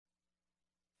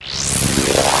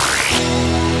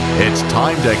It's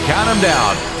time to count them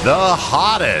down. The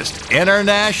hottest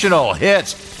international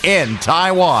hits in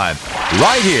Taiwan.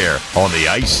 Right here on the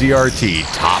ICRT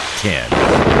Top 10.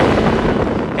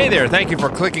 Hey there, thank you for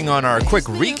clicking on our quick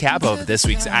recap of this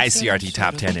week's ICRT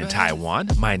Top 10 in Taiwan.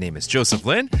 My name is Joseph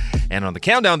Lin, and on the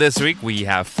countdown this week, we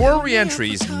have 4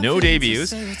 re-entries, no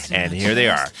debuts, and here they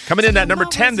are. Coming in at number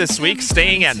 10 this week,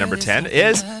 staying at number 10,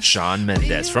 is Shawn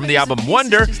Mendes. From the album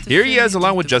Wonder, here he is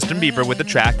along with Justin Bieber with the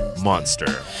track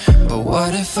Monster. But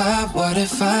what if I trip?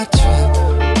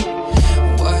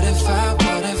 What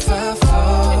if I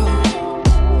fall?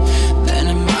 Then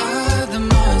am I the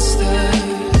monster?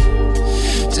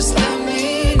 Just let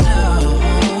me know.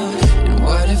 And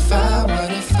what if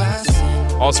I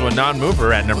sin? Also a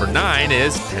non-mover at number 9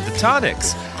 is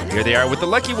Pentatonics. Here they are with the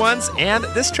Lucky Ones and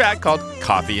this track called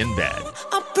Coffee in Bed.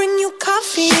 I'll bring you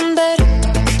coffee in bed.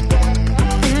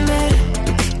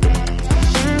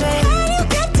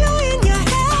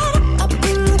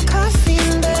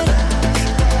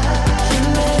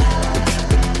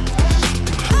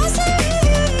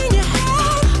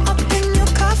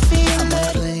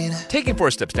 Taking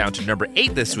 4 steps down to number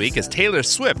 8 this week is Taylor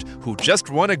Swift, who just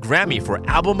won a Grammy for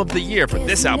Album of the Year for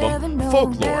this album,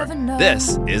 Folklore.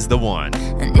 This is the one.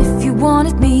 And if you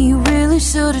wanted me, you really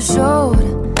should have showed.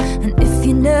 And if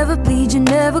you never bleed, you're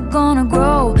never gonna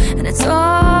grow. And it's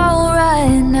all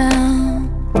right now.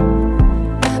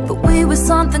 But we were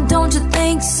something, don't you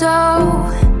think so?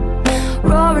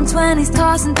 Roaring 20s,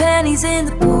 tossing pennies in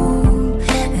the pool.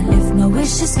 And if my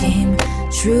wishes came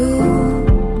true,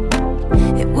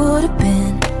 it would have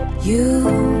been you.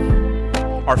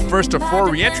 Our first of 4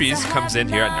 re-entries comes in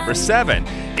here at number 7.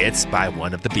 It's by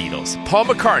one of the Beatles, Paul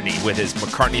McCartney, with his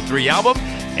McCartney 3 album,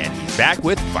 and he's back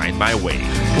with Find My Way.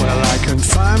 Well, I can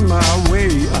find my way,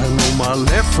 I know my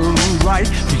left from right,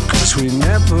 because we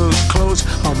never close,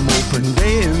 I'm open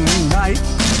day and night.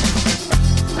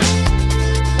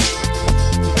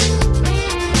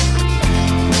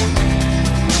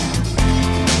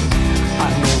 I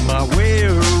know my way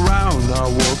around, I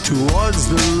walk towards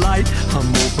the light, I'm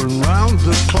open round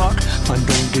the clock, I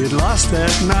don't get lost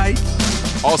at night.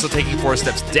 Also taking 4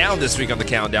 steps down this week on the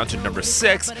countdown to number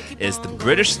 6 is the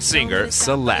British singer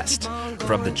Celeste.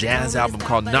 From the jazz album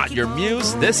called Not Your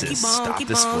Muse, this is Stop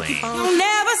This Flame. You'll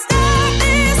never stop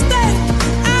this thing.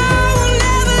 I will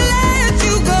never let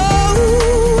you go.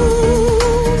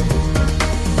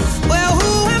 Well,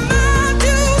 who am I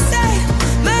to say?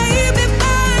 Maybe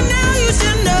by now you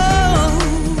should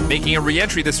know. Making a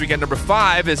re-entry this week at number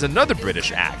 5 is another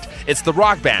British act. It's the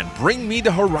rock band Bring Me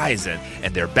the Horizon,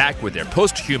 and they're back with their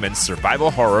post-human survival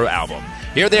horror album.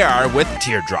 Here they are with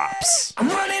Teardrops. I'm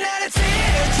running out of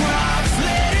teardrops,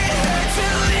 let it hurt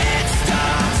till it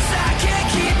stops. I can't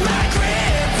keep my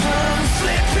grip from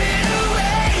slipping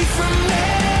away from me.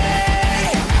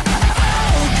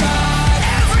 Oh God,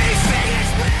 everything is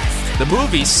best. The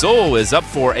movie Soul is up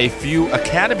for a few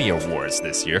Academy Awards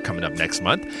this year, coming up next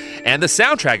month, and the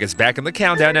soundtrack is back in the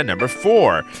countdown at number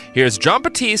 4. Here's Jon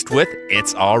Batiste with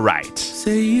It's Alright.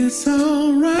 Say it's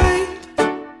alright.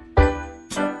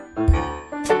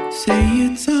 Say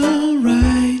it's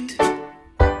alright.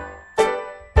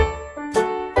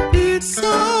 It's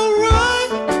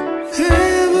alright.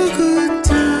 Have a good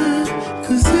time,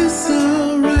 'cause it's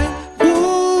alright.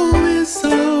 Oh, it's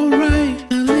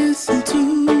alright. Now listen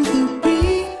to the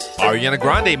beat. Ariana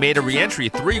Grande made a re-entry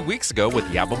 3 weeks ago with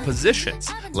the album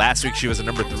Positions. Last week she was at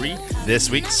number 3. This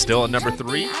week still at number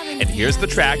 3. And here's the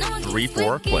track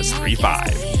 3-4 plus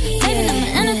 3-5.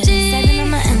 Saving on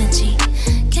my energy.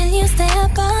 Can you stay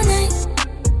up all night?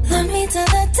 Love me till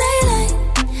the daylight.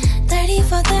 30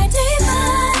 for 35.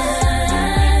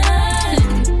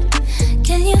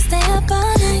 Can you stay up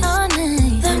all night?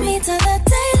 Love me till the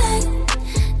daylight.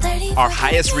 30 Our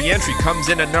highest re-entry comes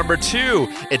in at number 2.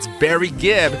 It's Barry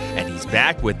Gibb, and he's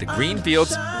back with the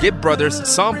Greenfields Gibb Brothers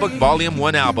Songbook Volume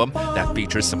 1 album that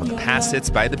features some of the past hits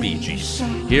by the Bee Gees.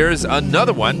 Here's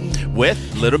another one with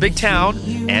Little Big Town,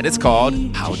 and it's called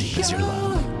How Deep Is Your Love?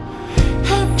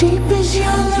 How deep is your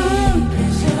love?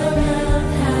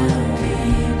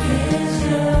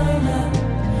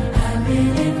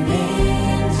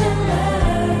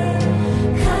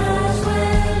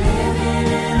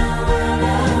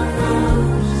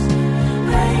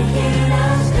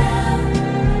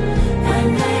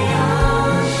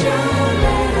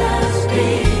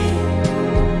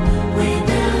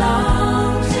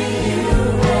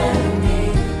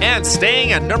 And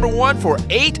staying at number 1 for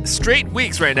 8 straight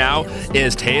weeks right now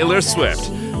is Taylor Swift.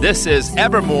 This is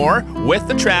Evermore with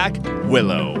the track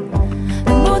Willow.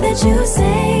 The more that you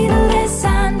say, the less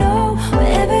I know.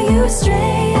 Wherever you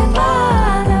stray, I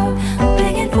follow. I'm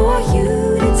begging for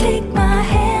you to take my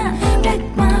hand.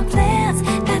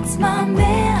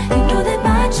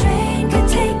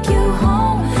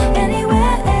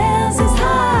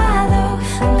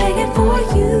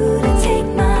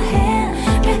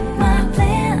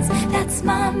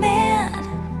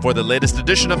 For the latest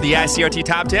edition of the ICRT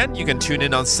Top 10, you can tune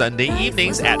in on Sunday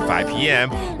evenings at 5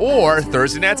 p.m. or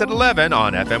Thursday nights at 11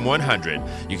 on FM 100.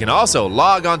 You can also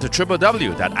log on to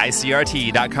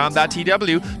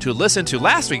www.icrt.com.tw to listen to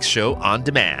last week's show on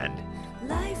demand.